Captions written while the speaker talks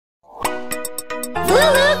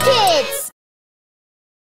LooLoo Kids!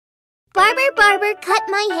 Barber cut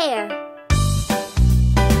my hair.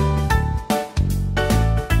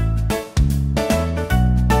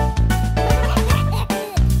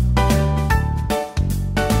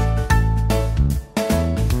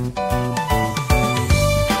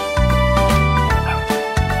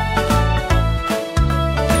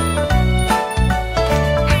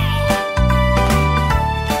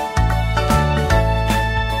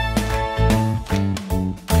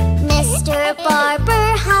 Mr. Barber,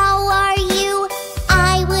 how are you?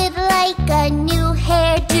 I would like a new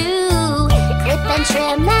hairdo. Clip and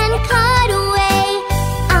trim and cut away.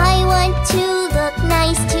 I want to look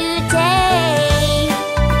nice today.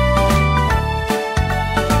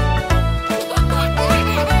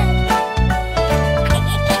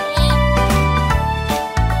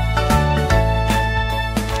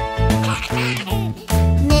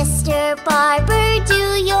 Mr. Barber, do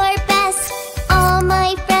your best. All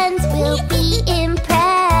my friends will be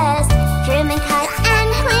impressed. Trim and cut and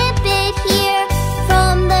clip it here,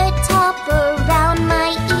 from the top around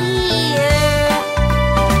my ear.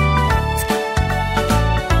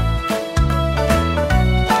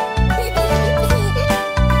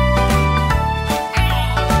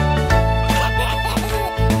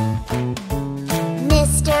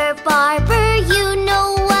 Mr. Barber, you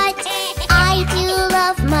know what? I do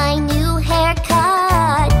love my new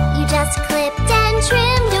haircut. You just clipped and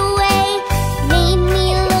trimmed away, made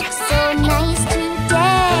me look so nice today.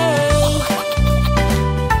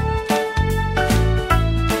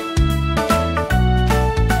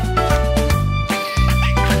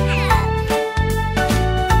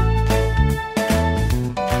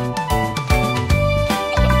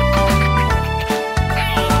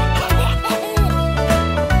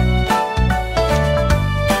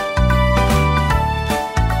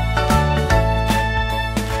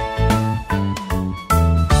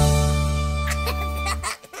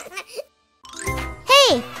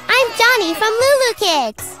 Hey, I'm Johny from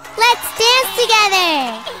LooLooKids. Let's dance together.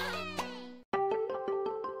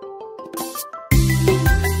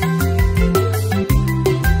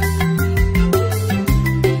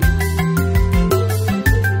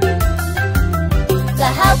 The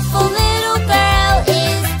helpful little girl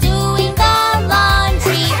is doing the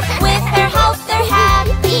laundry. With her help, they're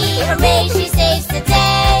happy. Hooray, she saves the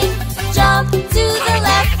day. Jump to the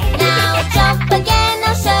left, now jump again.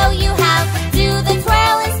 I'll show you how. Do the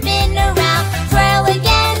twirl and spin around. Twirl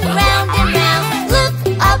again, round and round. Look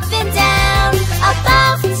up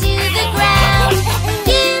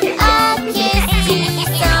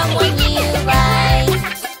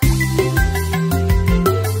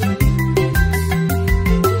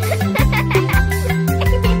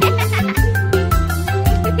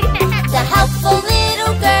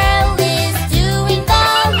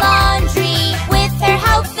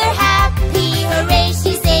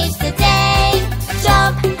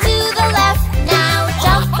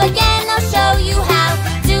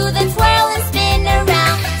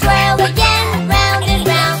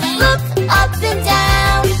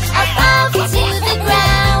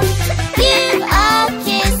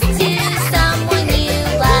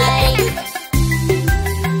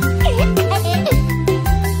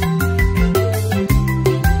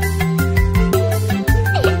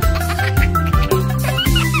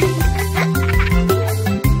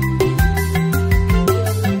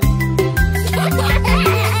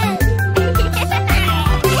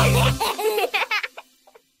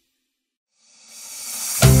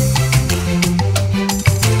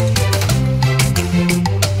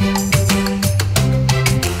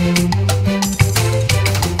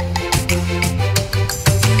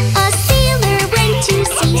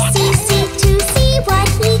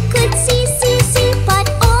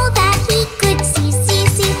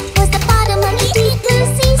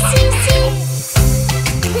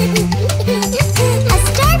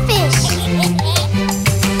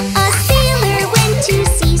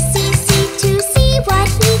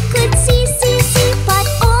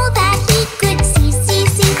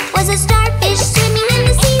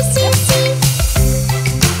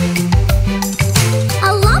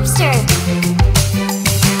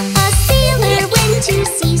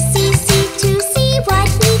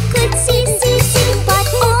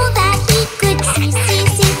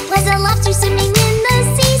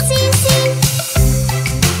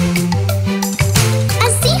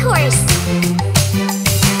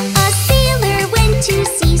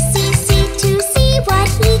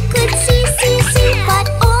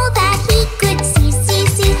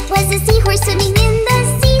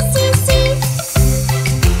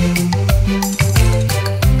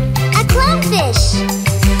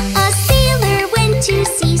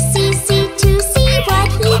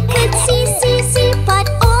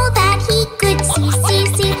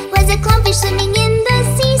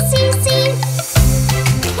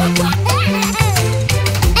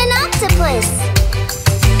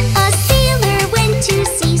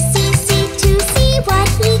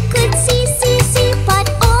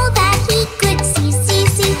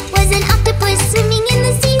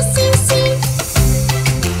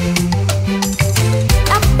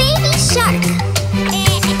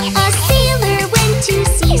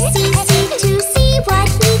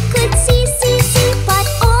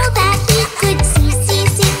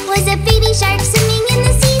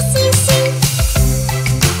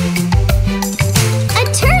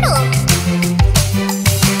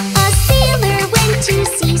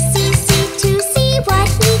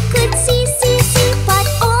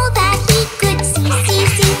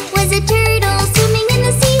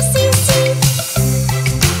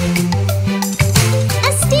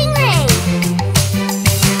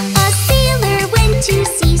to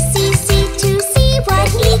sea, sea, sea, to see what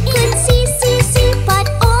he could see, see, see. But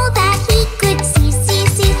all that he could see, see,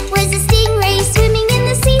 see was a stingray swimming in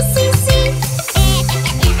the sea, sea, sea.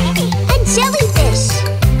 A jellyfish.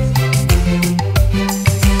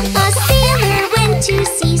 A sailor went to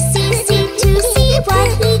sea, sea, sea, to see what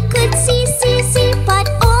he could see, see, see. But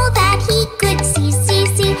all that he could see, see,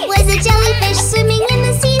 see was a jellyfish swimming in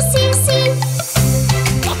the sea, sea, sea.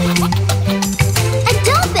 A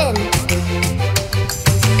dolphin.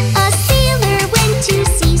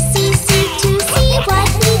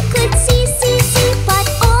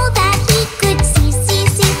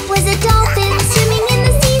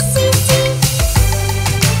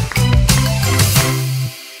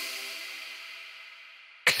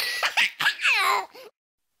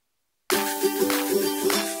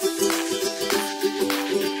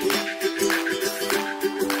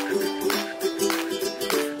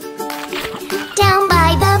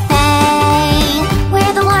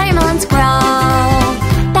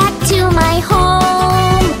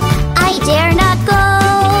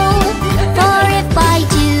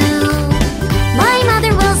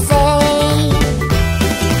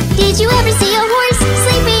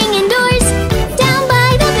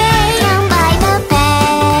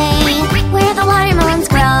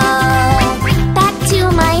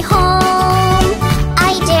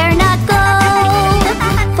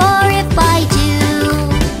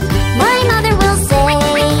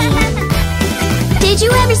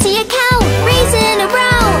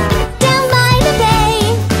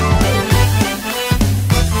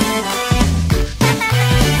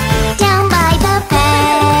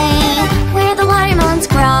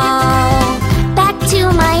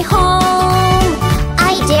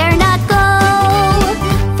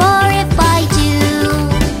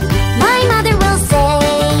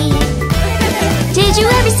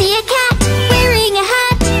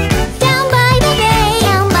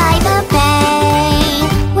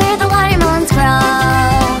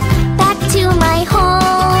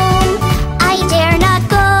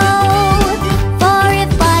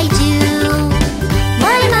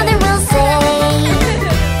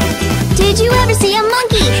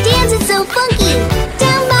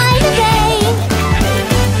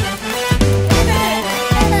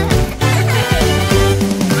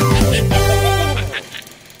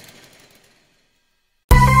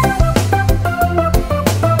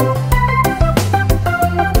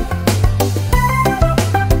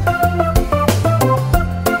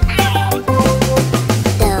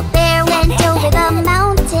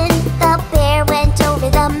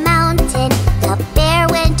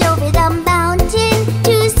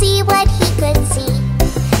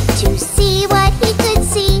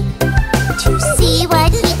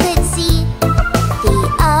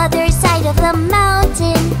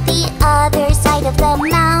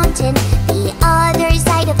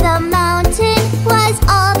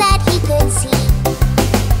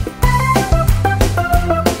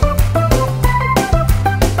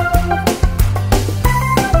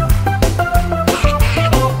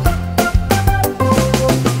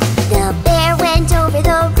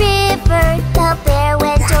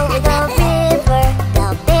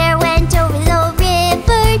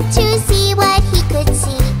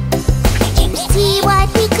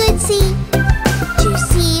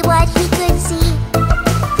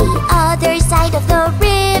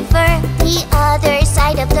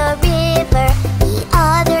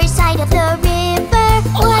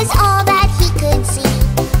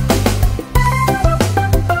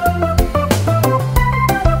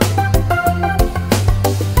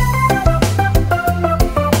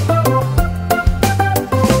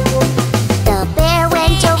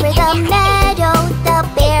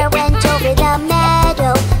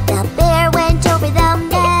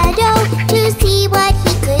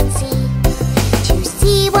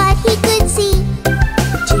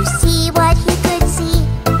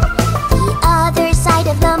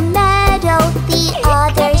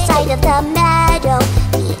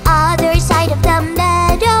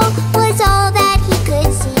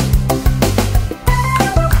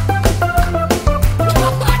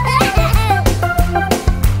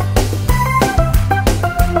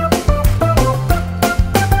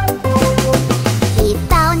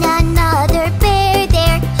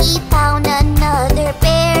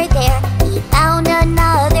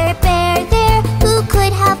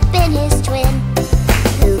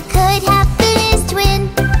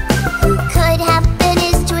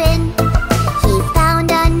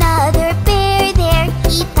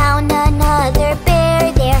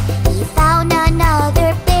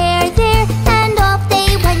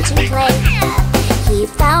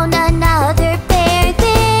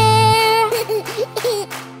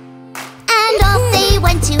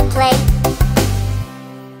 play.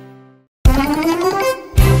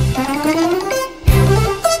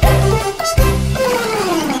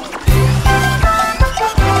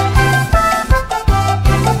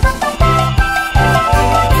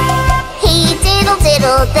 Hey diddle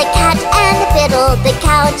diddle, the cat and the fiddle, the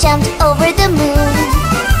cow jumped over the moon.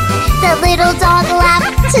 The little dog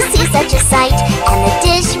laughed to see such a sight, and the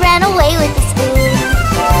dish ran away with the spoon.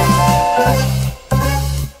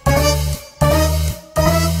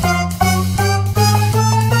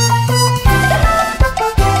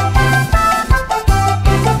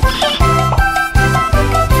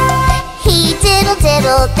 Hey diddle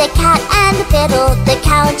diddle, the cat and the fiddle, the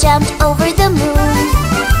cow jumped over the moon.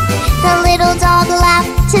 The little dog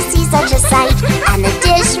laughed to see such a sight, and the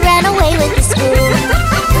dish ran away with the spoon.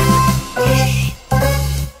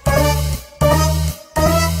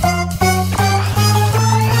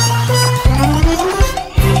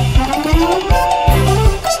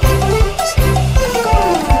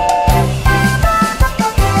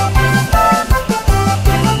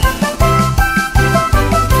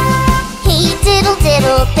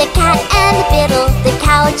 The cat and the fiddle, the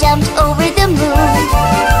cow jumped over the moon.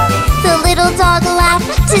 The little dog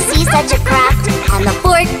laughed to see such a craft, and the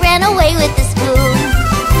fork ran away with the spoon.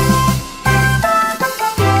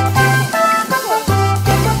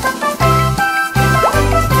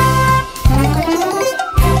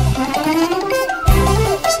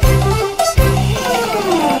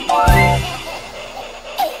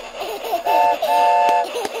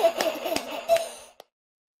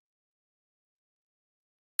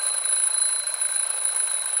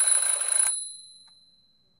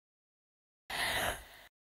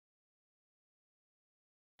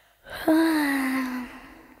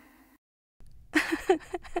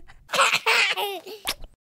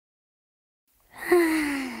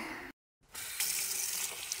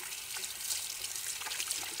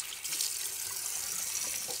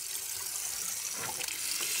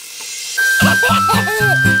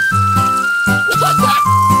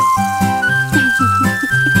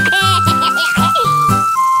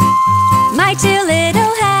 My two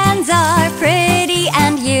little hands are pretty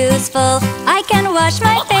and useful. I can wash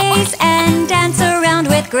my face and dance around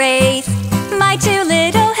with grace. My two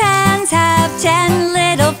little hands have 10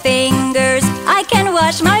 little fingers. I can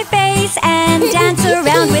wash my face and dance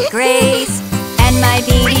around with grace. And my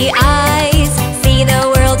beady eyes see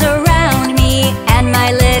the world around me, and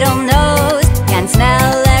my little nose can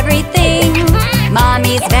smell everything.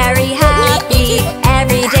 Mommy's very happy,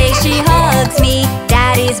 every day she hugs me.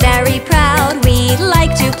 Daddy's very proud, we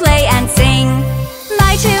like to play and sing.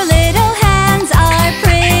 My two little hands are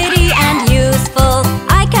pretty and useful.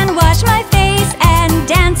 I can wash my face and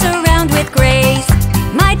dance around with grace.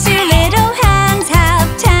 My two little hands have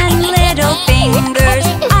 10 little fingers.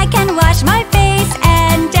 I can wash my face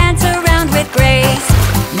and dance around with grace.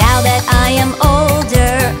 Now that I am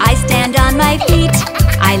older, I stand on my feet.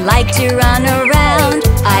 I like to run around,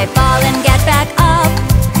 I fall and get back up.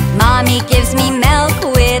 Mommy gives me milk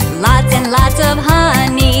with lots and lots of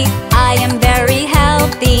honey. I am very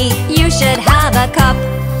healthy, you should have a cup.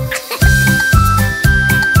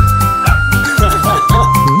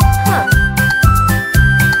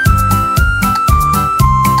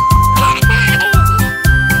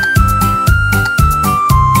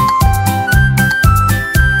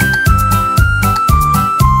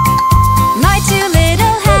 My two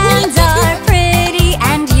little hands are pretty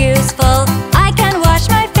and useful. I can wash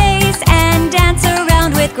my face and dance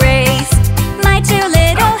around with grace. My two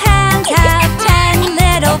little hands have 10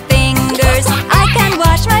 little fingers. I can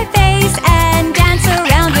wash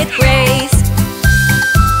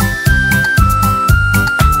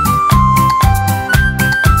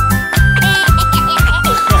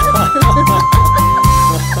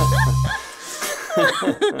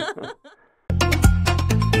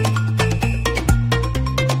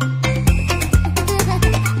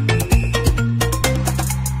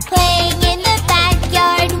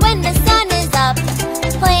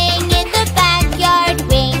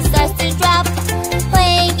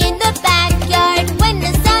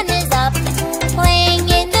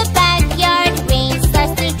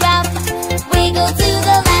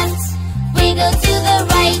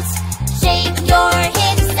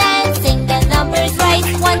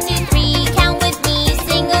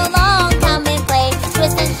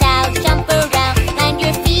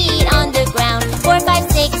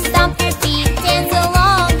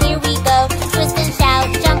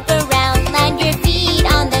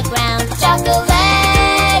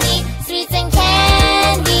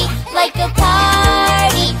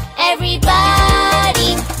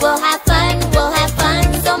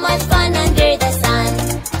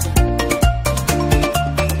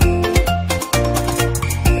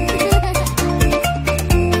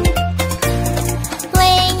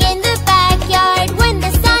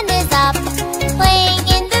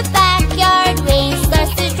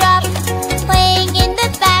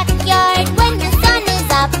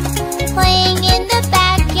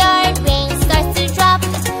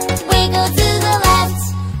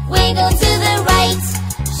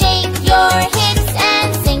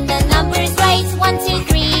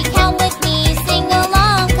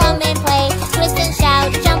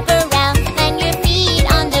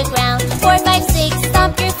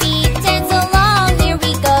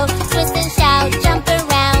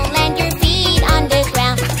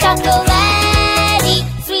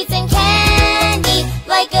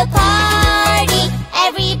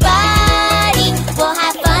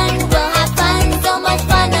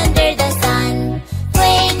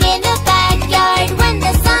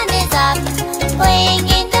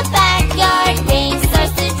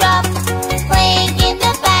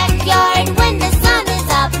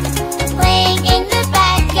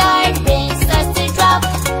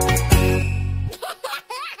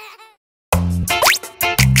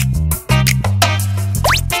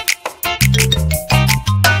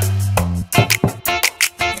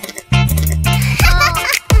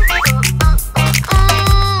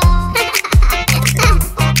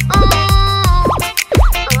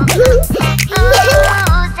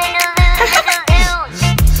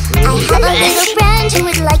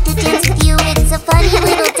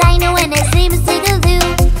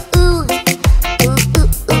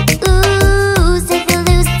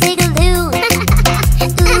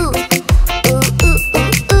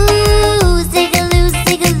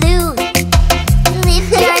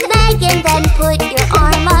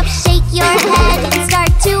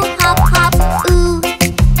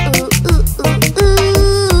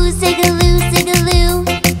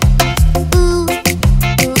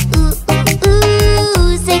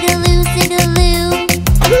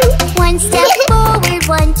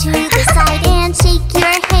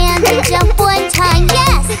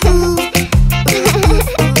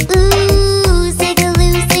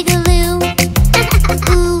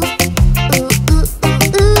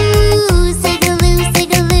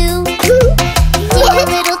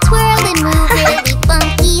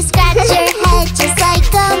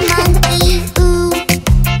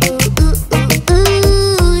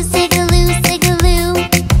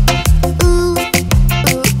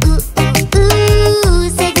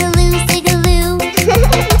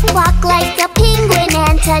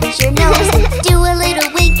Do a little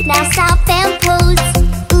wink, now stop and pose.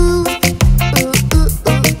 Ooh, ooh, ooh,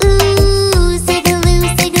 ooh, ooh, Zigaloo,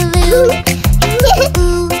 Zigaloo. Ooh,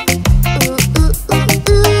 ooh, ooh, ooh,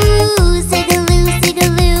 ooh, Zigaloo,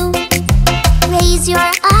 Zigaloo. Raise your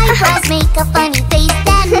eyebrows, make a funny face,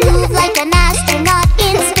 then move like an astronaut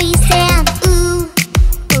in space. And ooh,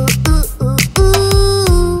 ooh, ooh, ooh,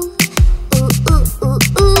 ooh, ooh, ooh, ooh,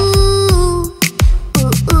 ooh,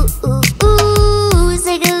 ooh, ooh, ooh, ooh,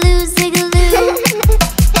 Zigaloo, Zigaloo.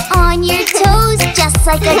 On your toes, just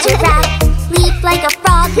like a giraffe. Leap like a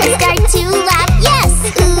frog and start to laugh. Yes!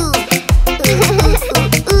 Ooh, ooh, ooh, ooh,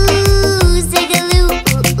 ooh, Zigaloo.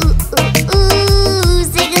 Ooh, ooh, ooh, ooh,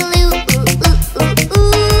 Zigaloo. Ooh, ooh, ooh,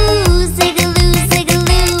 ooh, Zigaloo,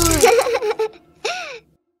 Zigaloo.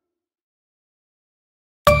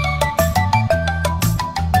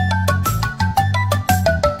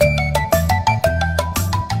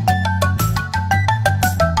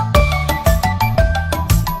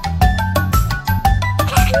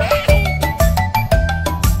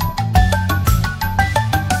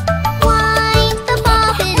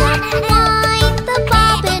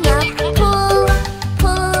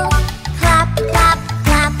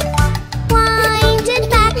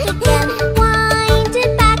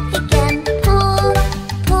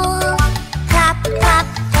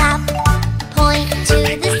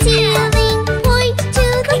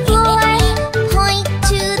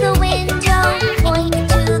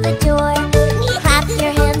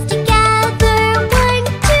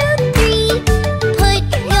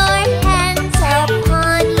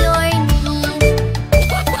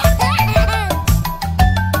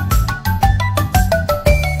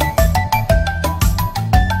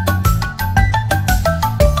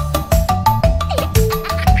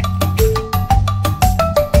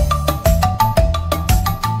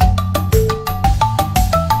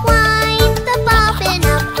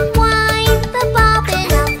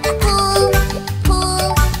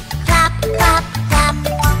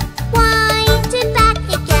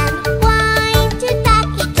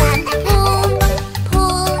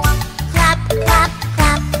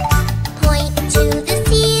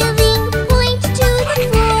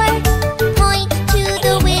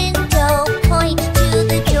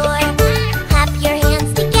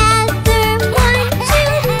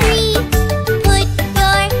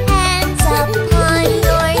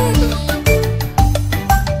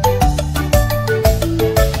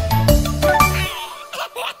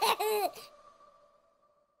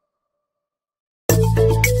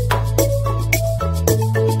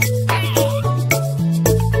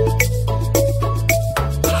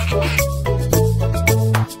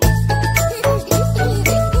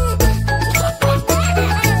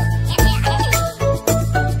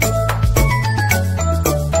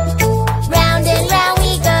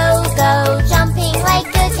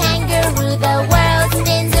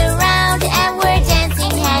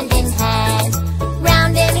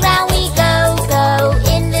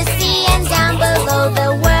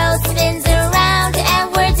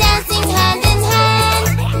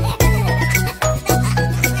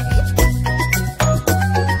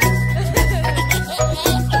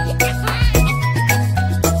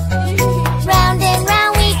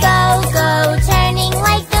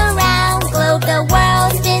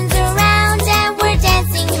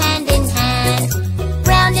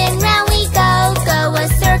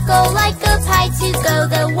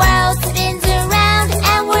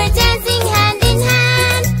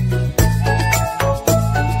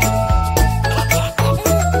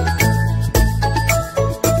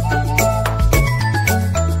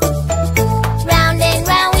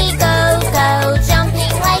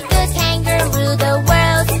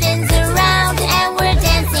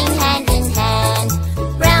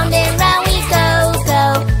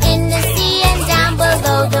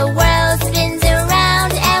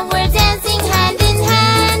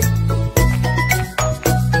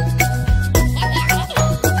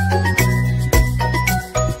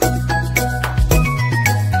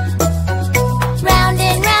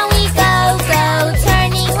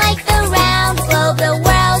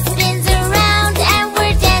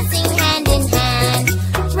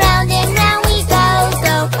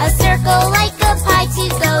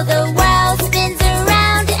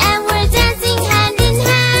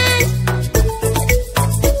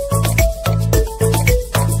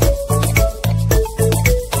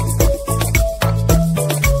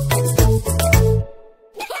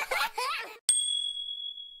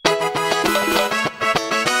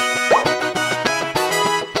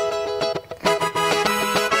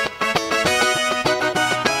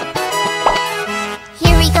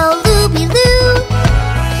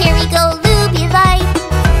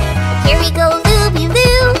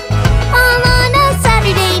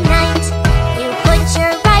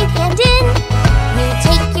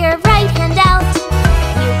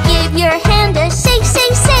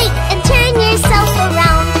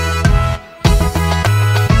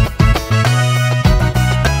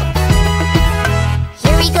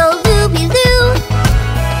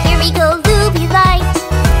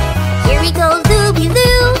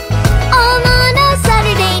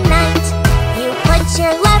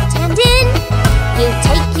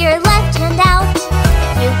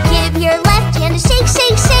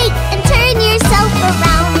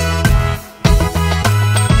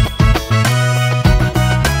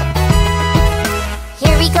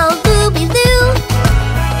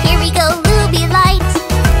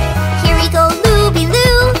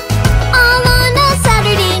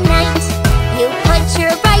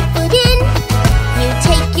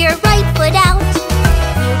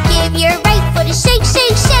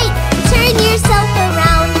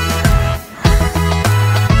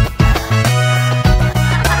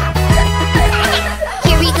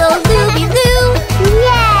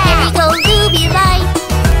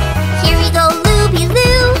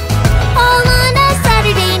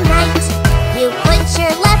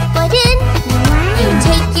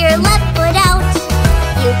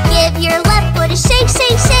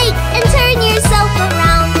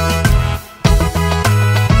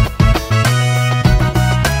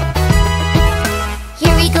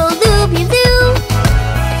 Looby Loo.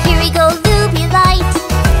 Here we go, Looby Light.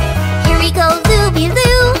 Here we go, Looby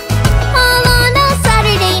Loo. All on a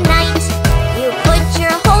Saturday night. You put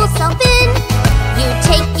your whole self in. You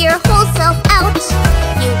take your whole self out.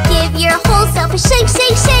 You give your whole self a shake,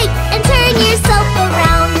 shake, shake, and turn yourself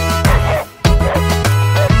around.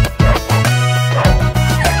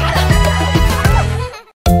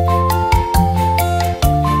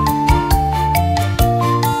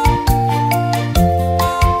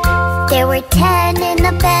 There were 10 in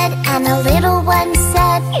a bed, and a little one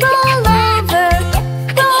said, roll over,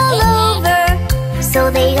 roll over.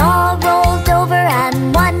 So they all rolled over,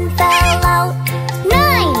 and one fell out.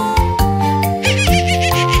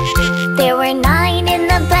 9! There were 9 in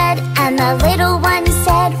the bed, and the little one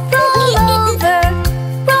said, roll over,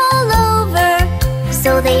 roll over.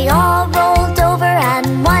 So they all rolled over,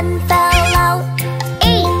 and one fell out.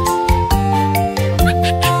 8!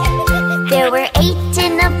 There were 8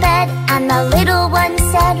 in a bed, and the little one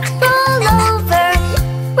said, roll over,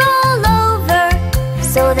 roll over.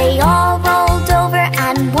 So they all rolled over,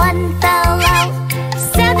 and one fell out.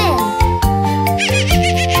 7!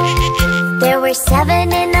 There were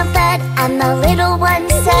 7 in a bed, and the little one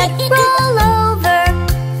said, roll over,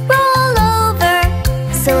 roll over.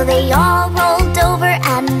 So they all rolled over,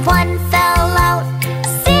 and one fell out.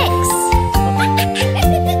 6!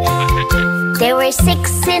 There were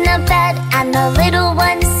 6 in a bed, and the little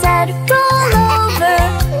one said, roll over,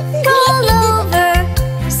 roll over.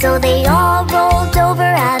 So they all rolled over,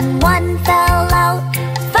 and one fell out.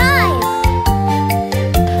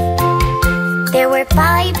 5! There were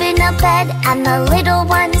 5 in a bed, and the little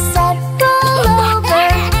one said, roll over,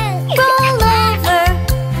 roll over.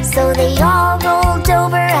 So they all rolled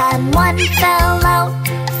over, and one fell out.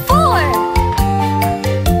 4!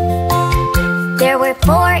 There were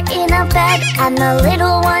 4 in a bed, and the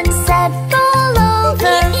little one said, roll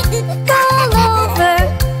over, roll over.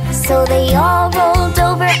 So they all rolled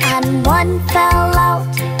over, and one fell out.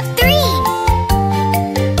 3!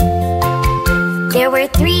 There were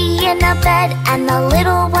 3 in a bed, and the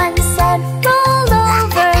little one said, roll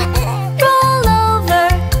over, roll over.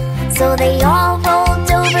 So they all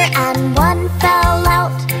rolled over, and one fell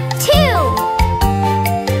out. 2!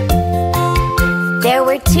 There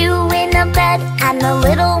were 2 in a bed, and the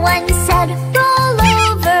little one said, roll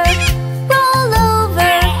over, roll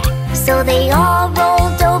over. So they all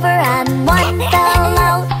rolled over, and one fell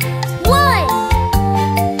out.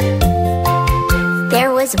 1!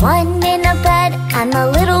 There was 1 in a bed, and the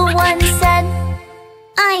little one said,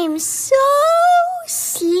 I'm so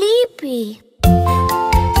sleepy.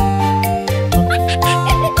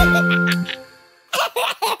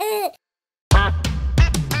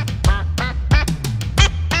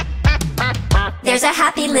 There's a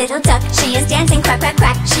happy little duck, she is dancing quack, quack,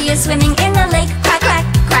 quack. She is swimming in the lake, quack, quack,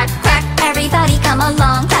 quack, quack. Everybody come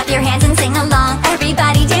along, clap your hands and sing along.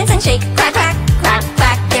 Everybody dance and shake, quack, quack, quack,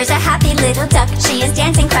 quack. There's a happy little duck, she is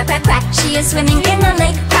dancing quack, quack, quack. She is swimming in the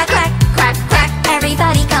lake, quack, quack, quack, quack.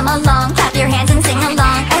 Everybody come along, clap your hands and sing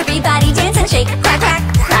along. Everybody dance and shake, quack, quack,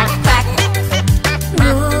 quack, quack.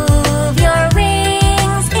 Move your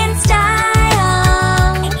wings in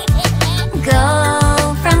style.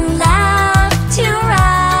 Go from left to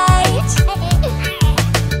right.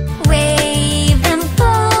 Wave them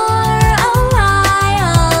for a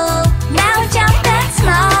while. Now jump and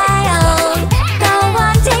smile. Go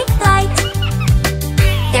on, take flight.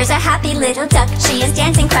 There's a happy little duck, she is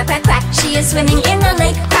dancing quack, quack, quack. She is swimming in the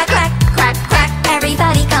lake, quack, quack, quack, quack.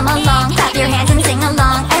 Everybody come along, clap your hands and sing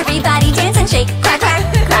along. Everybody dance and shake, quack, quack,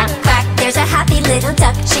 quack, quack. There's a happy little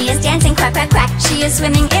duck, she is dancing quack, quack, quack. She is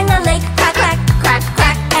swimming in the lake, quack, quack, quack,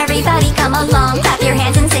 quack. Everybody come along, clap your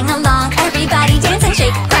hands and sing along. Everybody dance and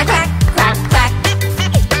shake, quack, quack, quack, quack.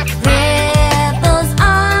 Ripples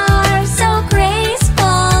are so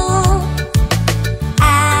graceful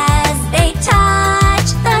as they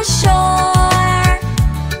touch the shore.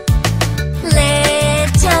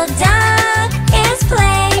 Little duck is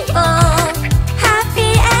playful,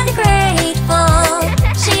 happy and grateful.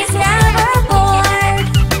 She's never bored.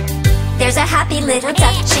 There's a happy little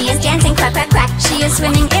duck, she is dancing quack, quack, quack. She is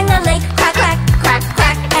swimming in the lake, quack, quack, quack,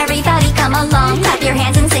 quack. Everybody come along, clap your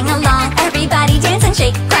hands and sing along. Everybody dance and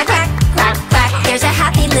shake, quack, quack, quack, quack. There's a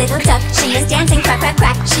happy little duck, she is dancing quack, quack,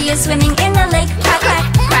 quack. She is swimming in the lake, quack,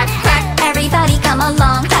 quack, quack, quack. Everybody come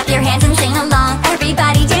along, clap your hands and sing along.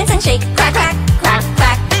 Everybody dance and shake, quack, quack, quack,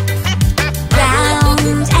 quack.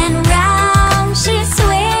 Round and round she's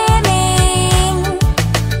swimming,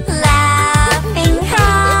 laughing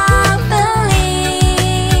happily.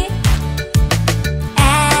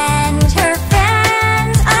 And her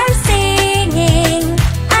friends are singing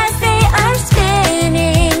as they are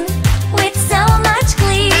spinning.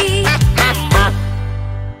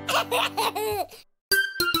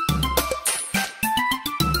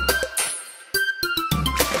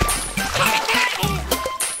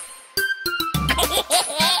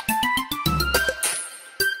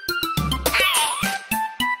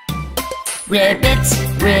 Ribbit,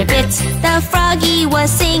 ribbit, the froggy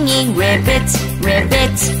was singing. Ribbit,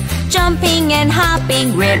 ribbit, jumping and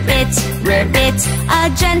hopping. Ribbit, ribbit, a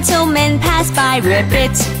gentleman passed by.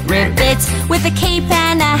 Ribbit, ribbit, with a cape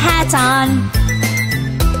and a hat on.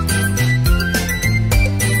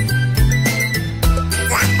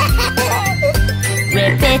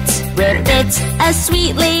 Ribbit, ribbit, a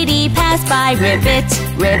sweet lady passed by. Ribbit,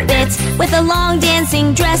 ribbit, with a long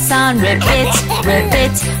dancing dress on. Ribbit,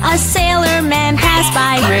 ribbit, a sailor man passed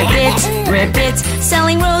by. Ribbit, ribbit,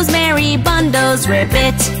 selling rosemary bundles.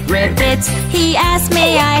 Ribbit, ribbit, he asked,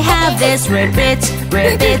 may I have this? Ribbit,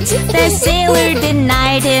 ribbit, the sailor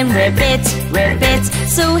denied him. Ribbit, ribbit,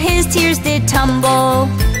 so his tears did tumble.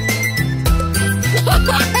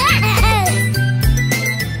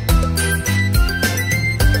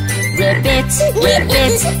 Ribbit,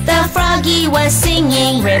 ribbit, the froggy was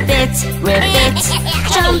singing. Ribbit, ribbit,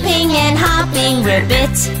 jumping and hopping. Ribbit,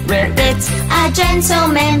 ribbit, a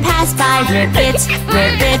gentleman passed by. Ribbit,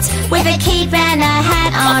 ribbit, with a cape and a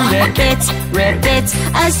hat on. Ribbit, ribbit,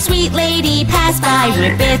 a sweet lady passed by.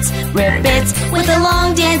 Ribbit, ribbit, with a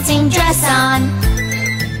long dancing dress on.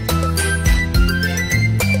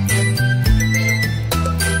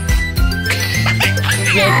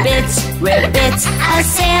 Ribbit, ribbit, a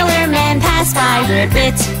sailor man passed by.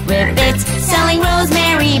 Ribbit, ribbit, selling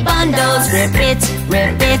rosemary bundles. Ribbit,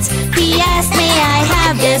 ribbit, he asked, may I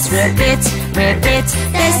have this? Ribbit, ribbit,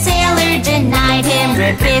 the sailor denied him.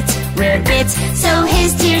 Ribbit, ribbit, so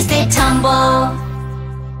his tears did tumble.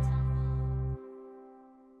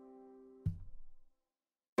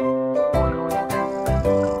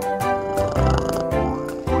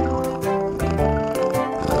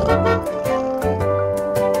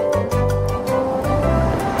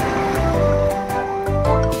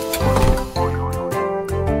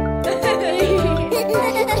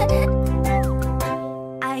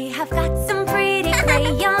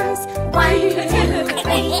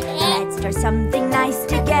 Something nice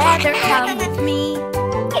together, come with me.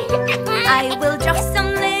 I will draw some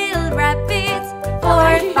little rabbits,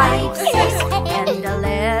 4, 5, 6, and a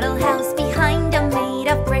little house behind them made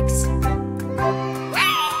of bricks.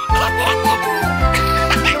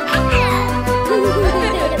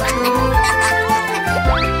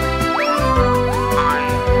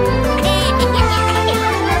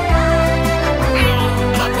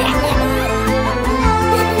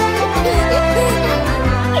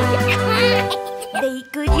 They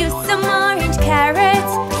could use some orange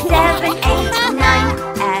carrots, 7, 8, 9.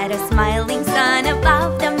 Add a smiling sun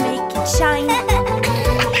above them, make it shine.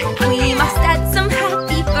 We must add some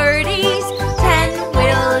happy birdies, 10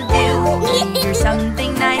 will do. We do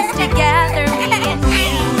something nice together, me and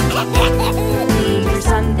you. We do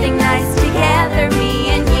something nice together, me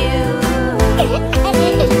and you. We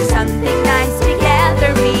do something nice together,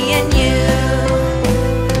 me and you.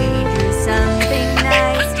 We do something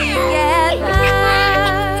nice together,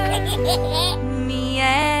 me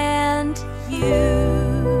and you.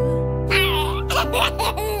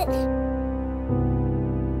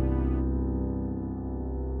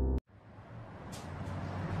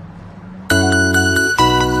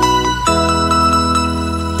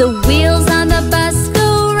 The wheels on the bus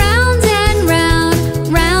go round and round,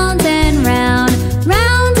 round and round,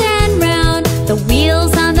 round and round. The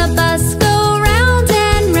wheels on the bus go round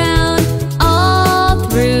and round, all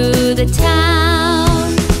through the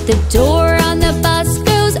town. The door on the bus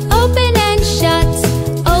goes open and shut,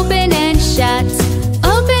 open and shut,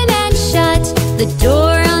 open and shut. The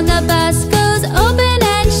door on the bus goes open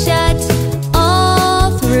and shut,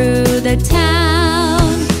 all through the town.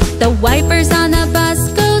 The wipers on the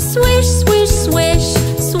bus go swish, swish, swish,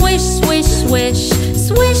 swish, swish, swish,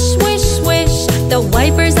 swish, swish, swish. The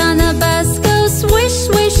wipers on the bus go swish,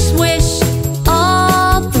 swish, swish,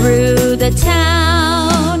 all through the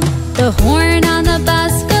town. The horn on the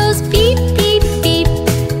bus goes beep, beep, beep,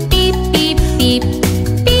 beep, beep, beep,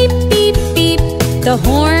 beep, beep, beep. The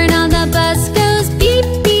horn on the bus goes beep,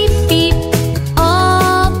 beep, beep,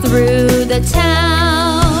 all through the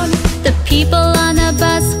town. The people on the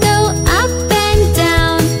bus go up and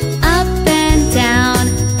down, up and down,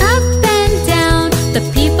 up and down. The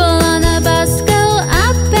people on the bus go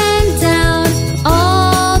up and down,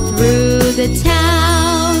 all through the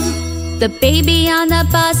town. The baby on the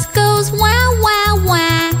bus goes wah, wah,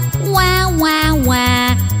 wah, wah, wah,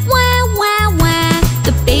 wah, wah, wah, wah.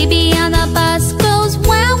 The baby on the bus goes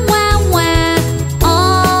wah, wah, wah,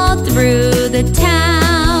 all through the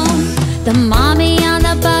town. The mommy on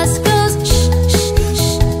the bus goes shh, shh,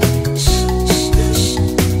 shh, shh, shh,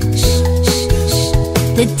 shh, shh.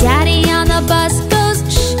 The daddy on the bus goes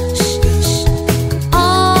shh, shh, shh,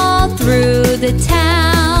 all through the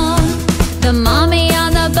town. The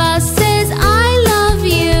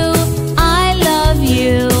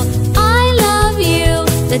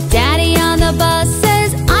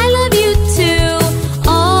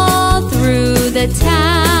the town.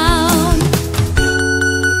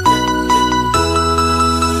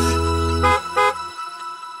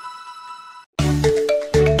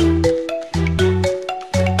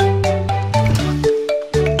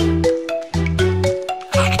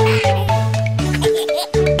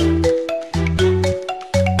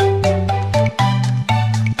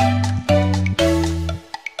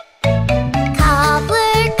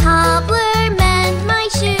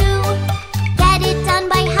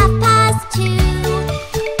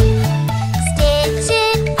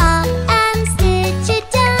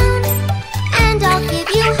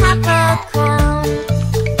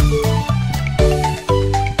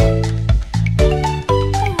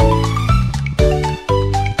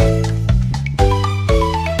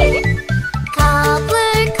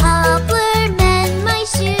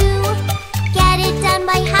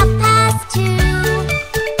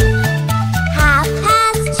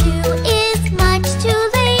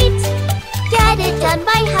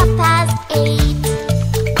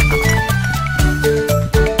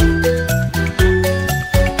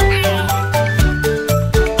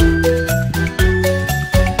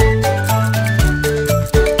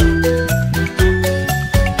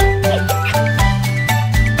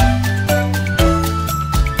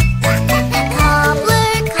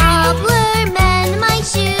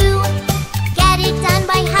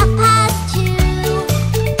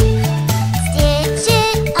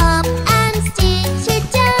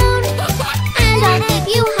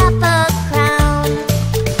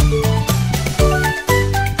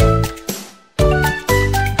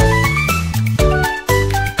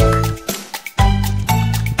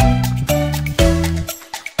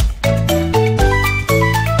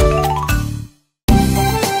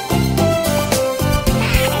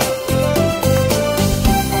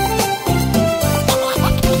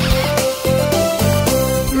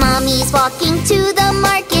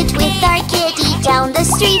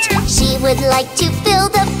 She would like to fill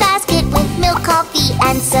the basket with milk, coffee,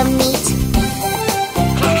 and some meat.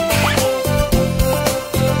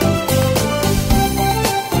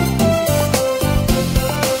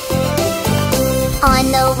 On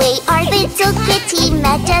the way, our little kitty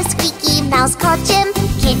met a squeaky mouse called Jim.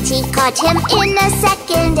 Kitty caught him in a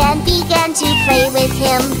second and began to play with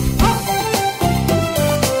him.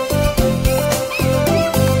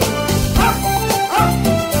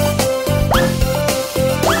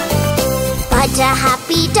 But a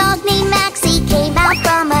happy dog named Maxie came out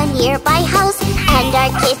from a nearby house, and our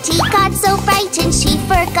kitty got so frightened she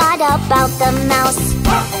forgot about the mouse.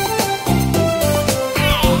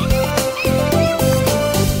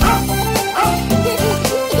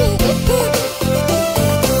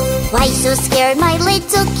 Why so scared, my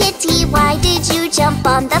little kitty? Why did you jump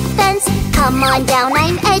on the fence? Come on down,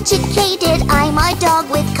 I'm educated. I'm a dog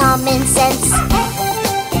with common sense.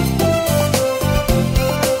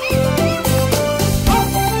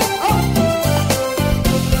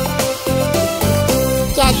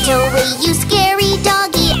 Get away, you scary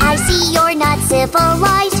doggy. I see you're not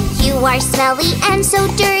civilized. You are smelly and so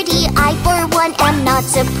dirty. I, for one, am not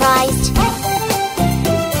surprised.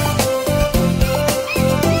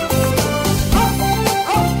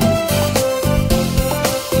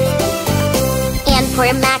 And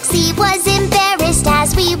poor Maxie was embarrassed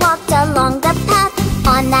as we walked along the path.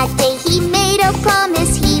 On that day he made a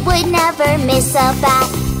promise he would never miss a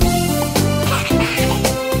bath.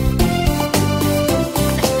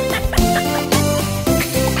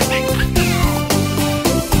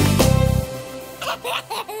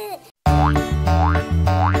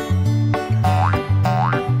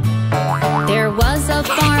 There was a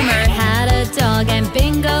farmer, had a dog, and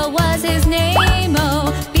Bingo was his name.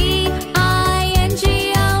 Oh, B-I-N-G-O,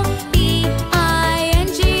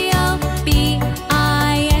 B-I-N-G-O,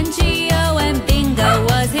 B-I-N-G-O, and Bingo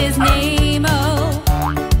was his name. Oh.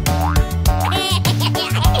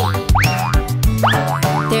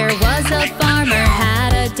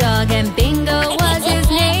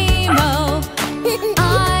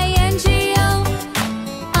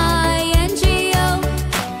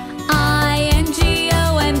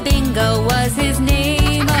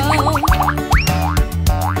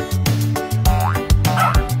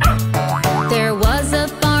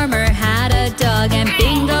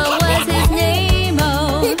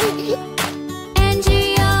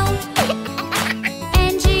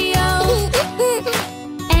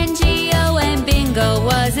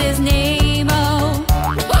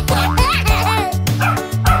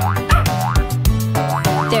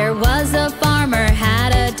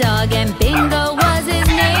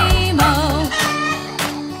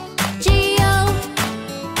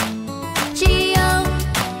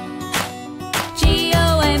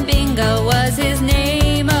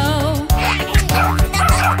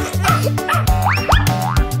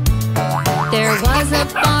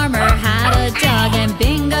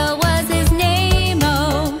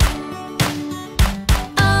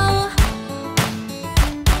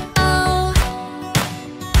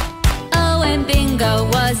 and Bingo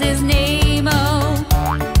was his name-o.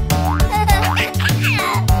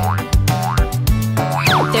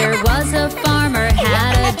 There was a farmer,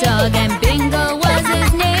 had a dog, and Bingo was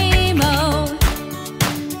his name-o.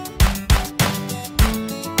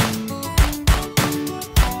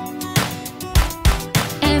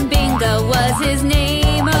 And Bingo was his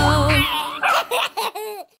name-o.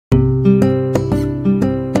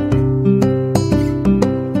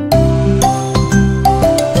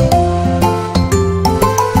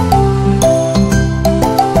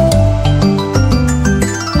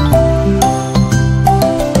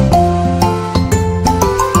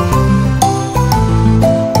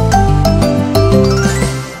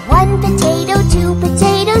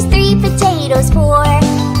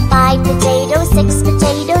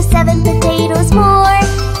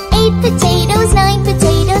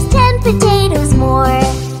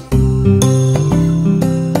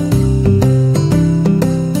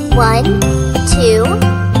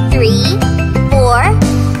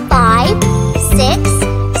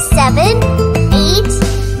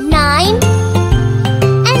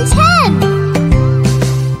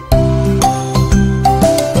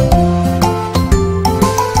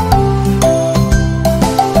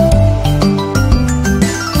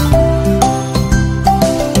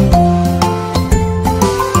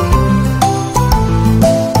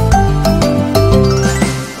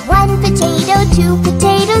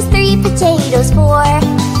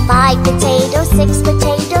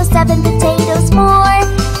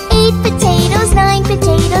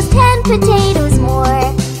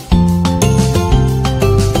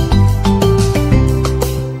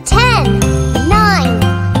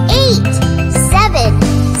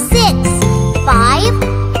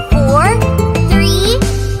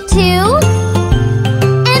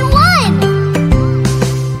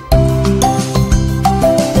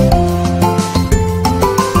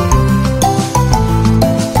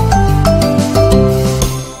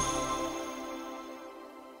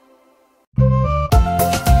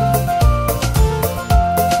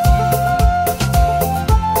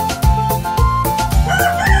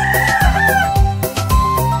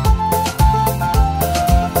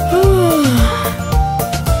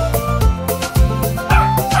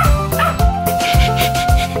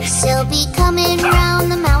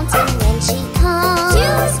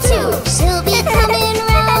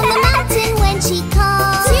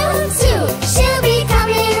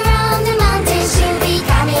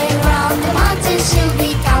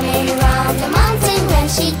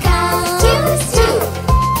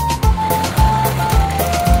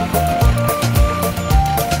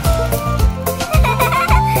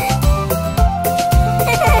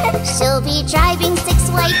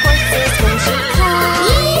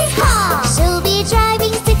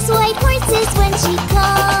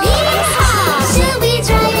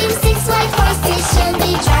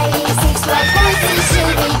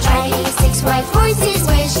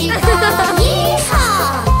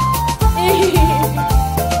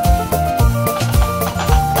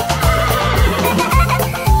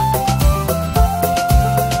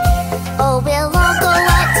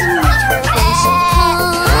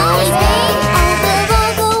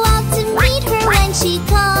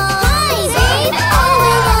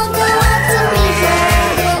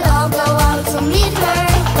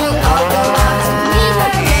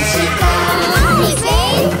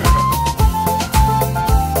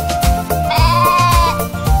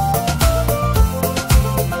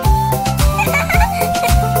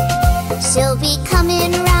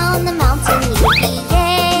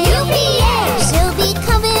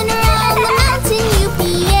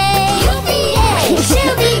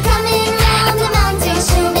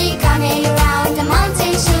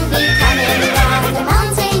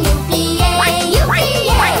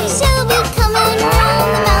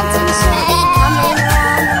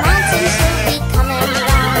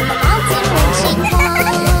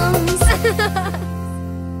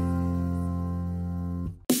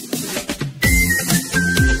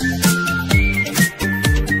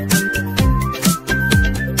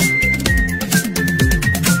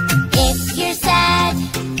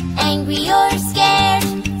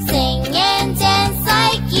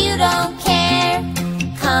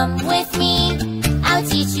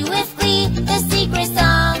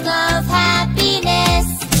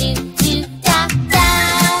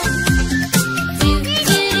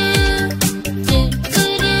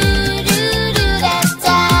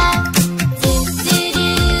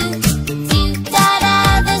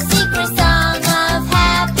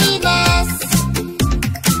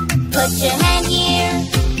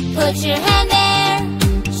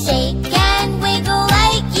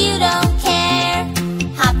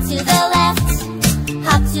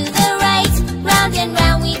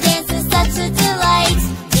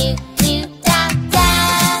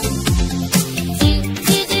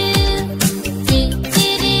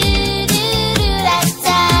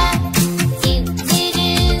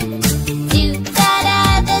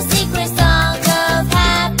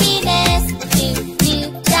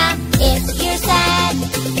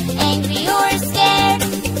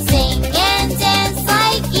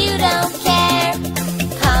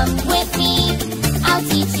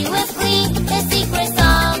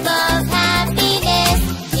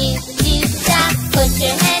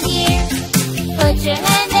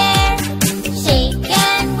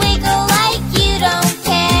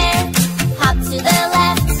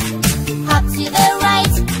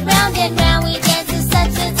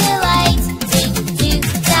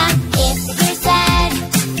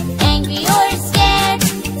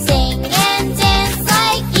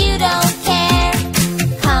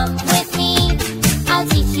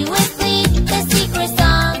 you with glee the secret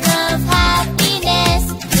song of happiness.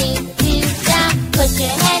 Do-do-da. Put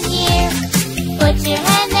your hand here, put your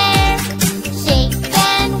hand there. Shake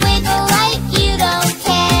and wiggle like you don't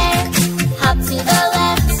care. Hop to the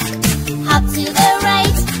left, hop to the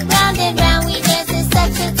right. Round and round we dance, it's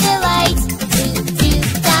such a delight.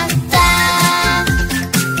 Do-do-da-da.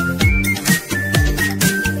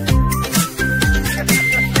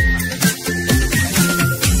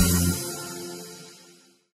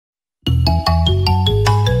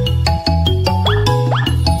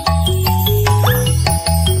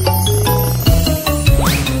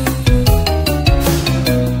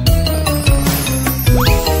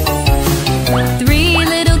 3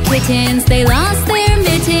 little kittens, they lost their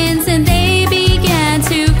mittens and they began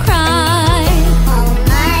to cry. Oh,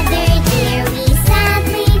 mother dear, we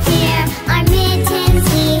sadly fear our mittens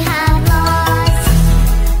we have lost.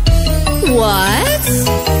 What?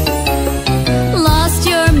 Lost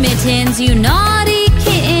your mittens, you naughty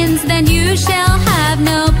kittens, then you shall have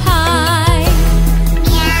no pie.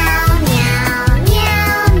 Meow, meow,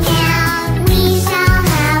 meow, meow, we shall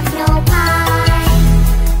have no pie.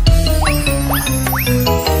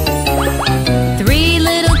 3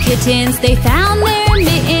 little kittens, they found their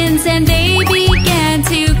mittens and they began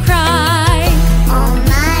to cry. Oh,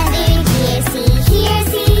 mother dear, see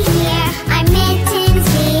here, our mittens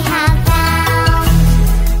we have found.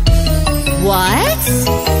 What?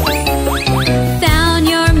 Found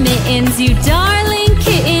your mittens, you darling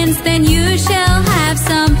kittens, then you shall have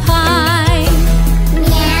some pie.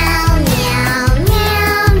 Meow, meow,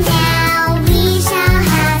 meow, meow, we shall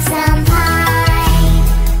have some pie.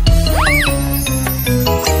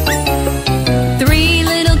 3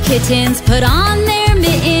 little kittens put on their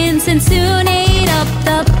mittens and soon ate up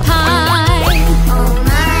the pie. Oh,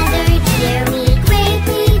 mother dear, we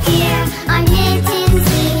greatly fear our mittens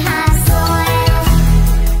we have soiled.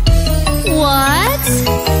 What?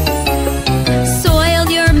 Soiled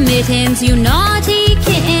your mittens, you naughty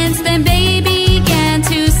kittens, then they began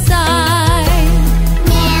to sigh.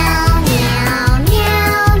 Meow, meow,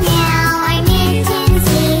 meow, meow, our mittens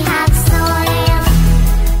we have soiled.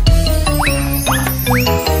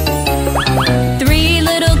 3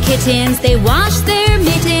 little kittens, they washed their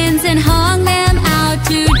mittens and hung them out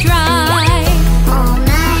to dry. Oh,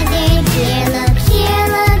 mother dear, look here,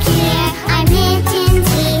 our mittens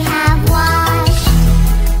we have washed.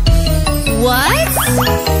 What?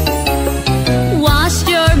 Washed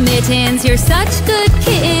your mittens, you're such good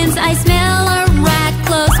kittens, I smell a rat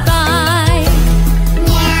close by.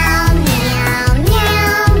 Meow, meow,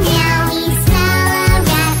 meow, meow, we smell a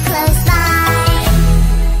rat close by.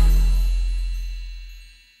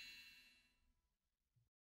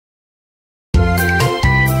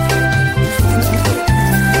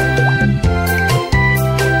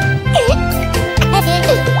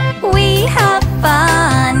 We have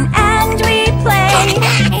fun and we play.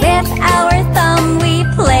 With our thumb we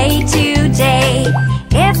play today.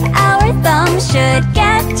 If our thumb should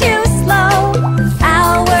get too slow,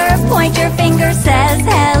 our pointer finger says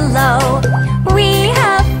hello. We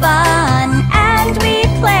have fun and we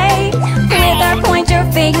play. With our pointer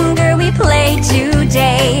finger we play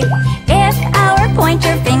today. If our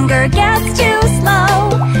pointer finger gets too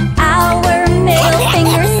slow, our middle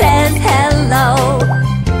finger says hello.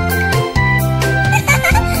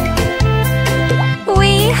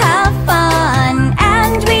 We have fun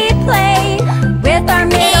and we play. With our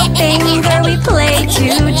middle finger we play today.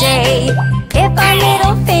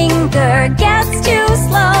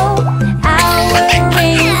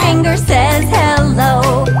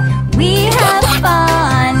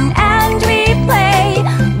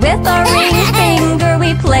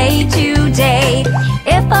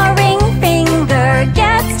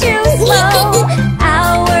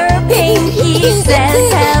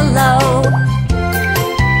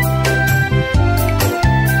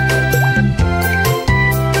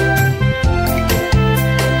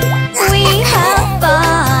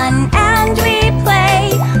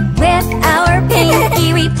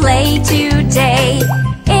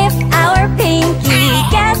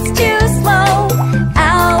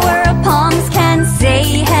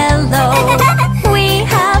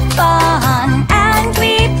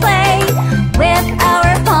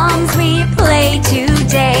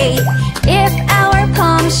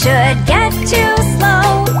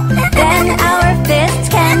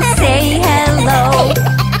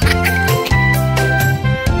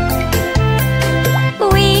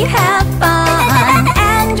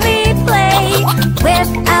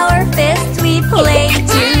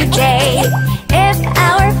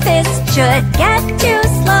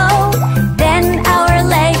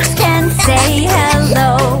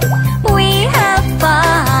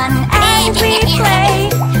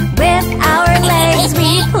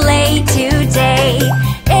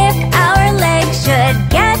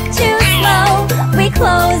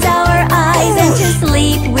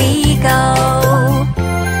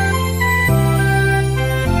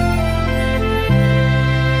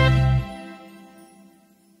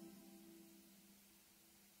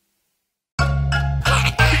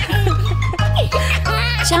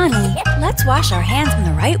 Let's wash our hands in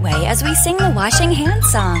the right way as we sing the washing hands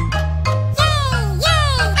song. Yay!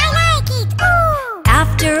 Yay! I like it! Ooh!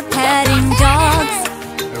 After petting dogs,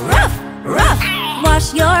 ruff, ruff.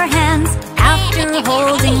 Wash your hands after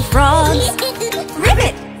holding frogs.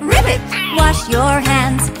 Ribbit, ribbit. Wash your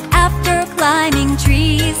hands after climbing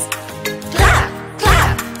trees. Clap,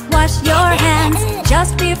 clap. Wash your hands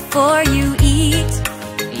just before you eat.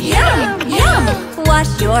 Yum, yum. Wash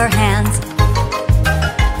your hands.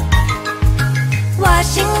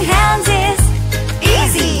 Washing hands is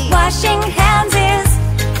easy. Washing hands is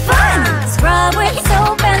fun. Scrub with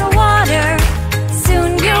soap and water.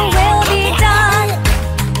 Soon you will be done.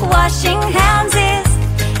 Washing hands is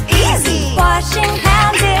easy. Washing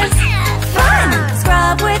hands is fun.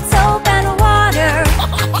 Scrub with soap and water.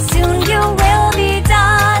 Soon you will be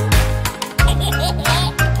done.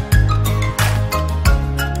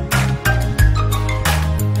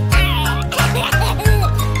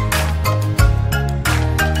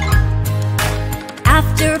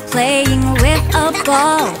 After playing with a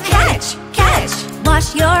ball, catch, catch.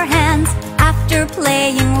 Wash your hands after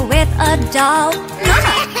playing with a doll.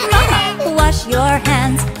 Mama, mama. Wash your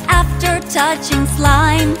hands after touching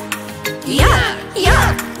slime. Yuck,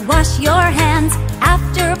 yuck. Wash your hands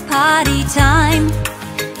after potty time.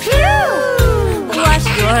 Phew! Wash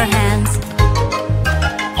your hands.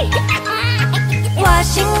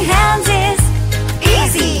 Washing hands is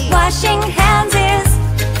easy. Washing hands is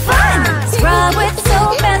fun. Scrub with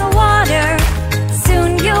soap and water.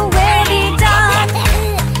 Soon you will be done.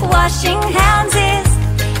 Washing hands is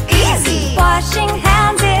easy. Washing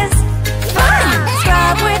hands is fun.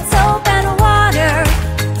 Scrub with soap and water.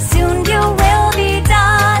 Soon you will be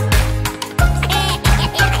done.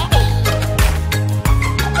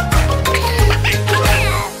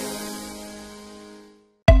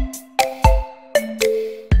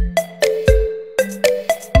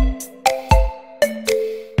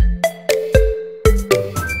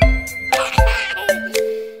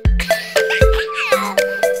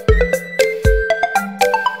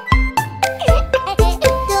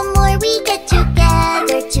 The more we get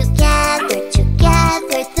together, together,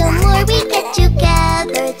 together, the more we get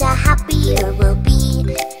together, the happier we'll be.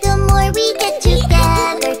 The more we get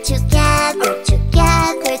together, together,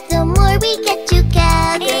 together, the more we get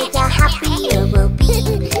together, the happier we'll be.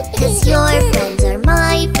 'Cause your friends are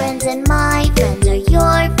my friends and my friends are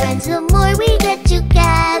your friends. The more we get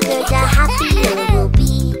together, the happier we'll be.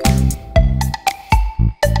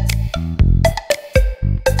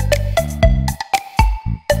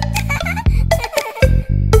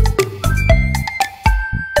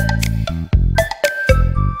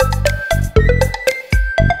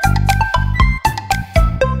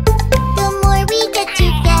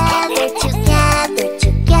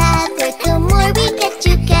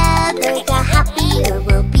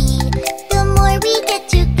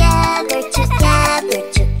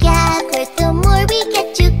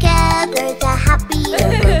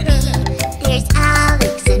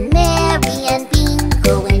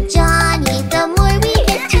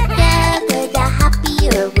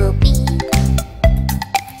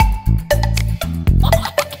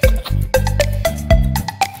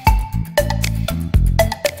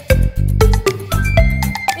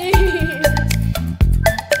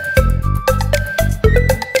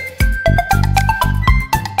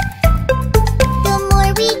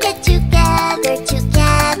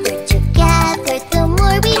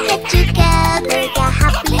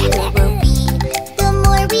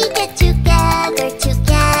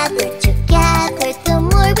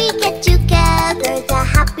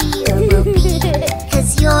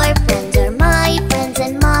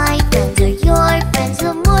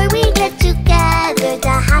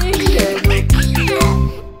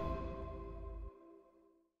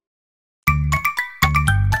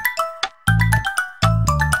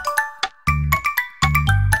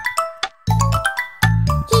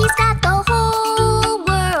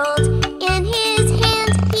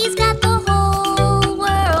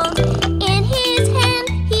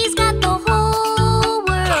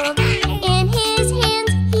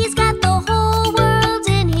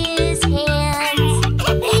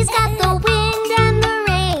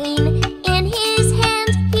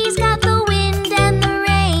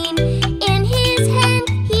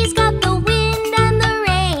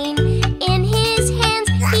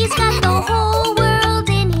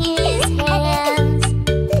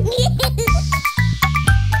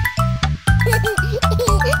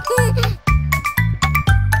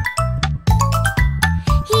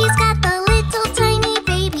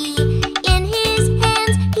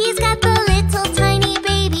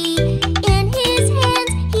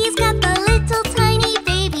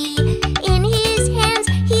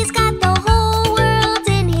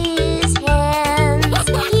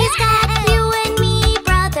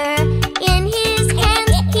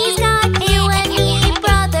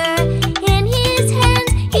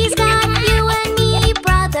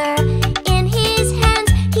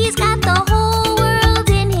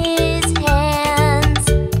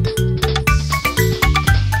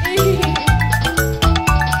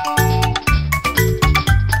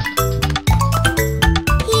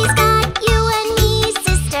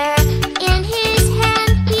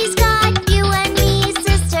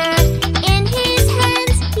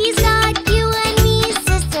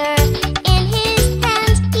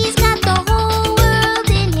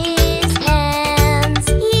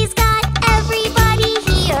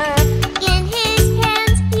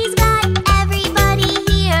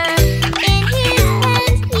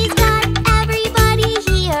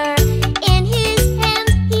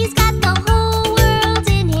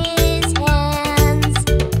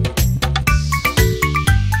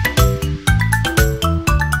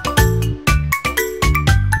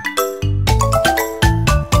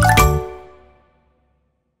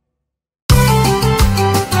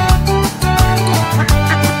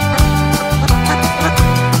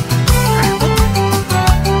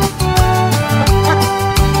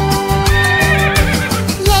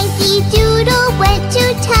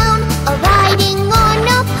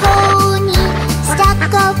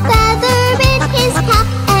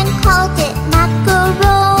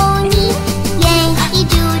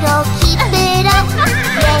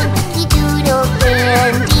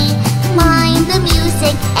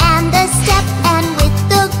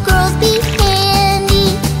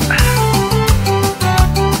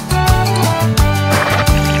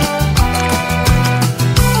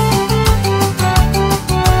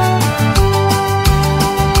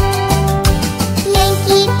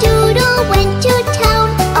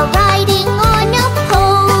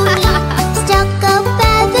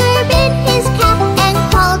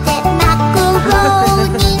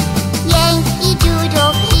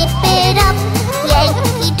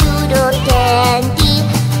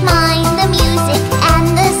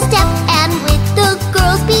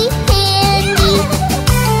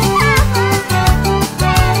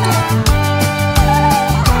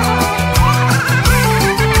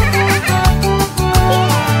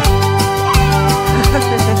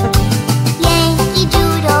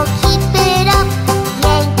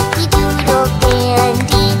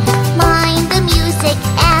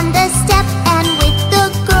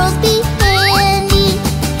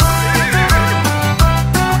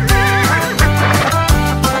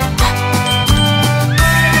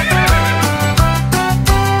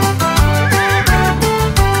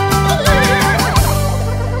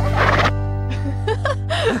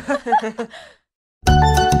 Peekaboo,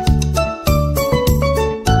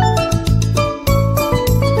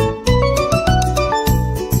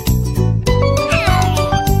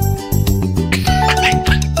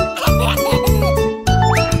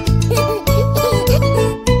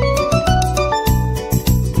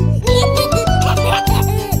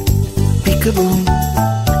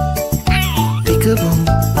 peekaboo.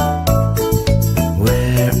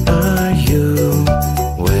 Where are you?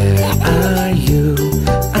 Where are you?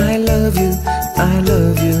 I love you, I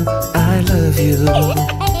love you, I love you.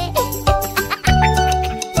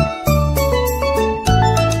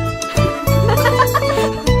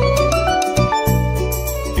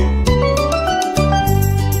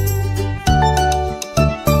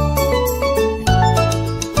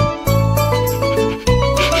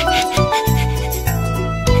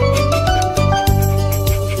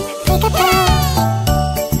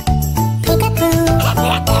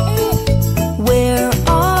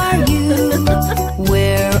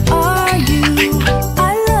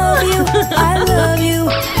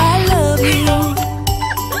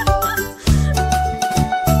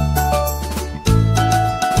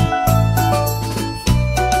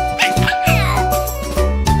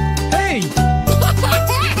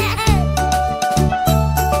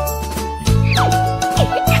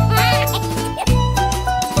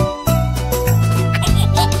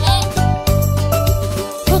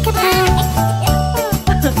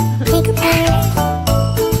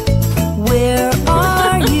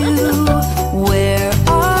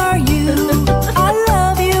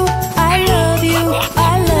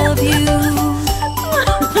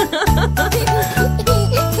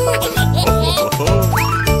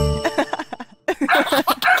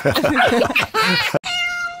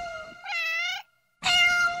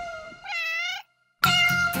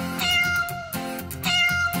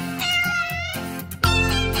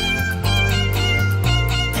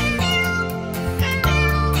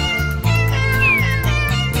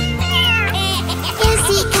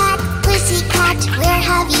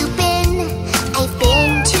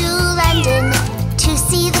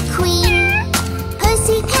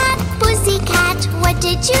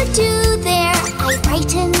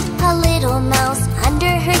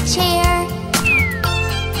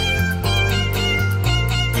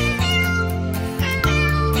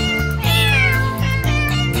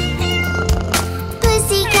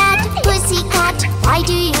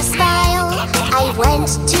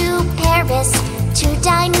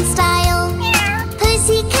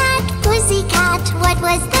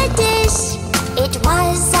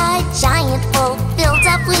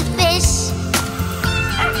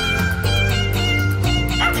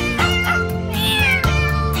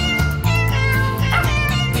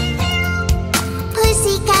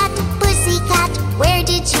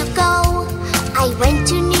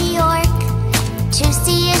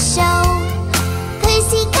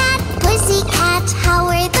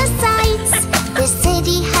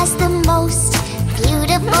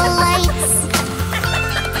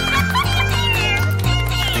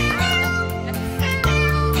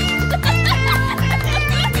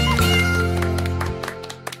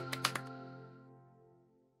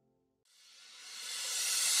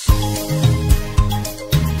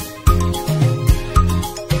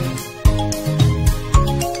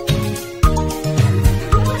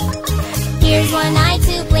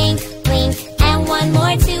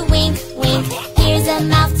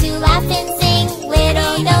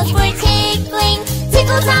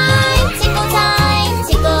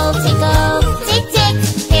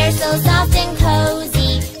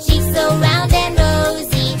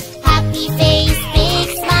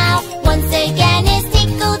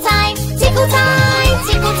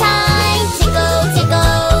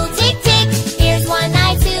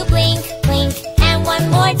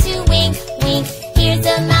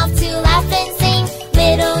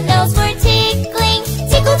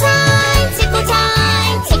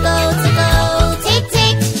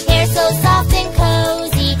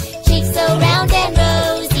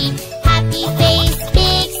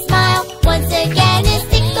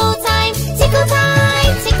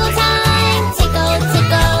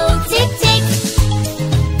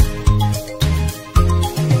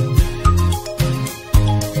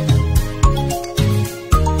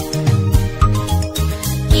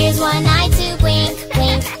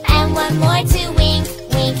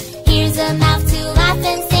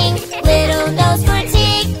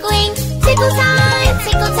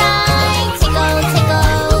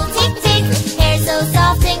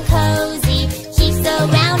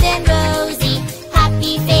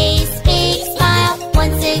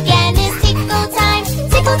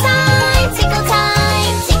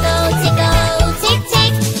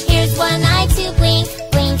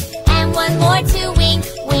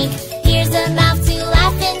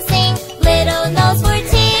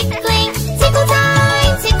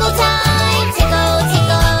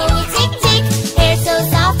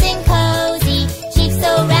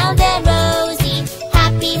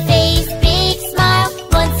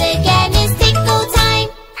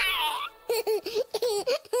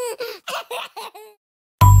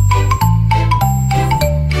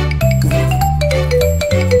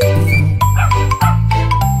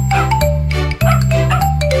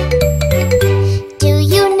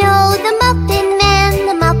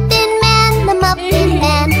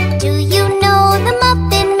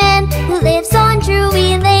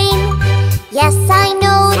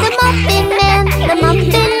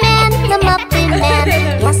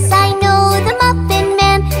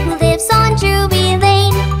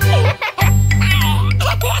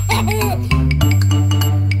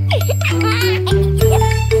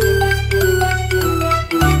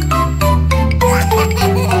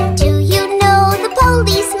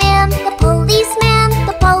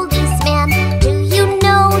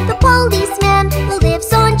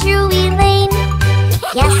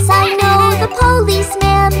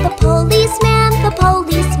 policeman, the policeman, the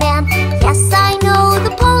policeman. Yes, I know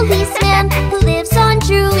the policeman who lives on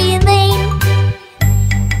Drury Lane.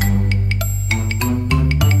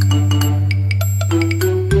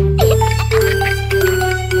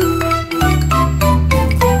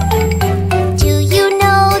 Do you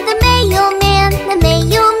know the mailman, the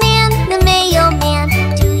mailman, the mailman?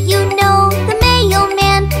 Do you know the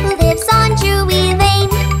mailman who lives on Drury Lane?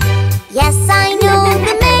 Yes, I know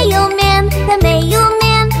the mailman, the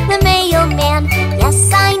mailman, the mailman.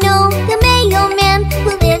 Yes, I know the mailman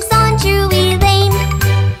who lives on Drury Lane.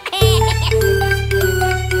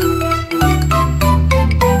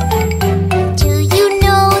 Do you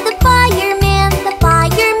know the fireman, the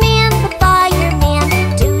fireman, the fireman?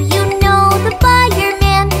 Do you know the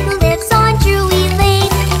fireman who lives on Drury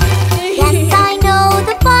Lane? Yes, I know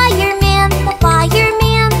the fireman, the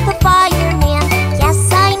fireman, the fireman. Yes,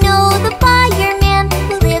 I know the fireman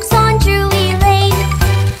who lives on Drury Lane.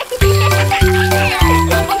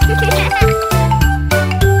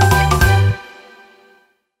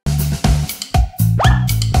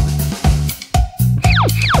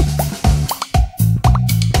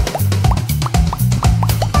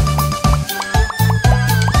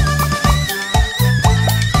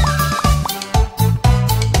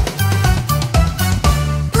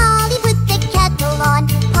 Polly put the kettle on,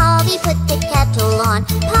 Polly put the kettle on,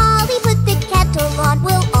 Polly put the kettle on,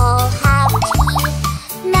 we'll all have tea.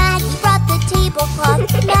 Maggie brought the tablecloth,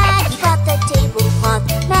 Maggie brought the tablecloth,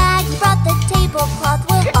 Maggie brought the tablecloth,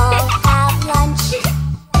 we'll all have lunch.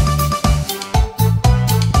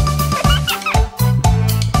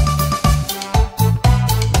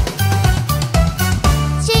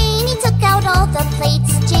 Jamie took out all the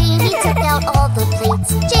plates, Jamie took out all the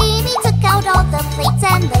plates, Jamie took out all the plates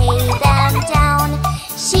and laid them down.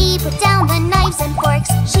 She put down the knives and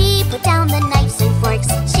forks, she put down the knives and forks,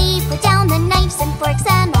 she put down the knives and forks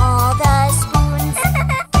and all the spoons.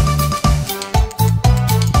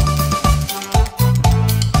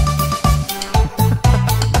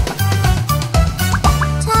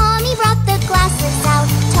 Tommy brought the glasses out,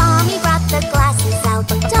 Tommy brought the glasses out,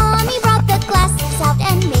 Tommy brought the glasses out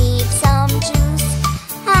and made some juice.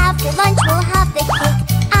 After lunch we'll have the cake,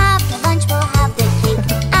 after lunch we'll have the cake,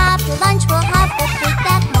 after lunch we'll have the cake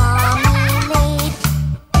that Mommy made.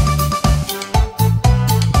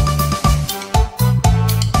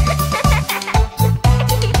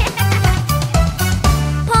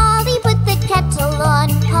 Polly put the kettle on,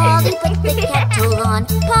 Polly put the kettle on,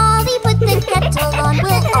 Polly put the kettle on,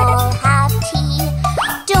 we'll all have tea.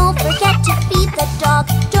 Don't forget to feed the dog,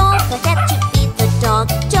 don't forget to feed the dog,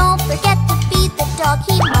 don't forget to feed the dog,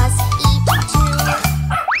 he must eat too.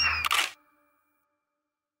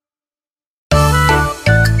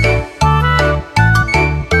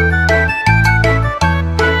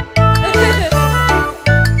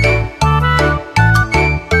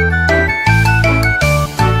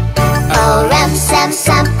 Oh rum sam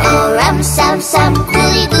sam, oh rum sam sam,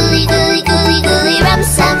 gooly gooly gooly gooly gooly rum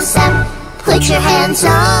sam sam. Put your hands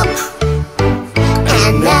up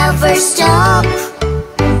and never stop.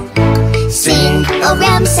 Sing a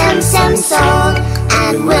rum sam sam song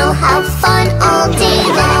and we'll have fun all day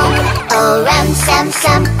long. Oh rum sam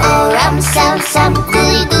sam, oh rum sam sam,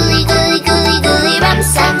 gooly gooly gooly gooly gooly rum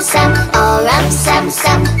sam sam. Oh rum sam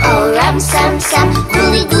sam, oh rum sam sam,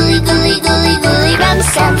 gooly gooly gooly gooly gooly rum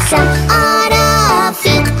sam sam. Autumn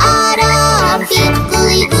feet,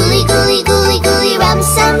 gooly gooly gooly gooly gooly rum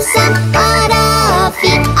sam sam. Autumn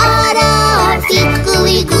feet,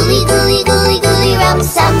 gooly gooly gooly gooly gooly rum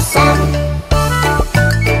sam sam.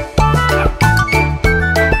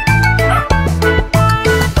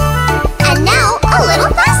 And now a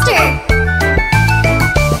little faster.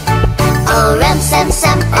 Oh rum sam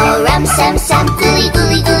sam, oh rum sam sam, gooly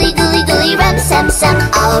gooly gooly gooly gooly rum sam sam.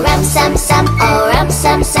 Oh rum sam sam, oh rum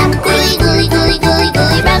sam sam, gooly gooly gooly gooly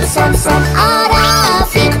gooly rum sam sam. Autumn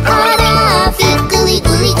feet, gooly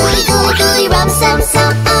gooly gooly gooly gooly rum sam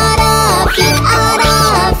sam. Autumn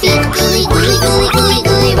feet, gooly gooly gooly gooly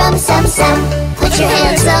gooly rum sam sam. Put your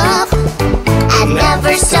hands up and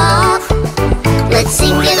never stop. Let's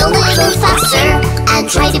sing it a little faster and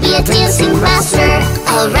try to be a dancing master.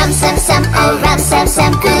 Oh rum sam sam, oh rum sam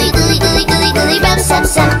sam, gooly gooly gooly gooly gooly rum sam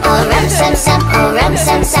sam. Oh rum sam sam, oh rum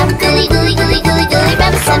sam sam, gooly gooly gooly gooly gooly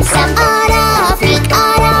rum sam sam. Autumn feet,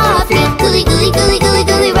 gooly gooly gooly gooly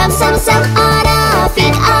gooly rum sam sam. Autumn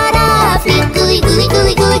feet, gooly gooly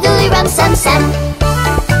gooly gooly gooly rum sam sam.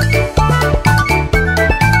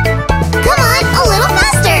 Come on, a little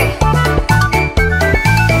faster.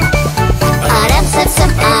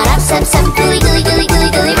 Autumn sam sam, gooly gooly gooly gooly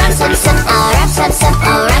gooly rum sam sam. Autumn sam sam,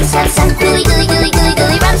 oh rum sam sam, gooly gooly gooly gooly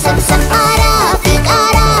gooly rum sam sam. Autumn feet,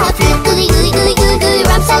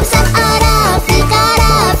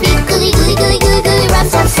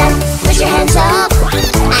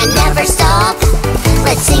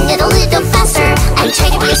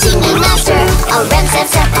 your singing master. Oh, ram sam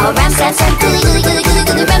sam, oh ram sam sam, gooly gooly gooly gooly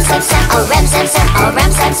gooly, ram sam sam, oh ram sam sam, oh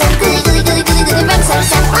ram sam sam, gooly gooly gooly.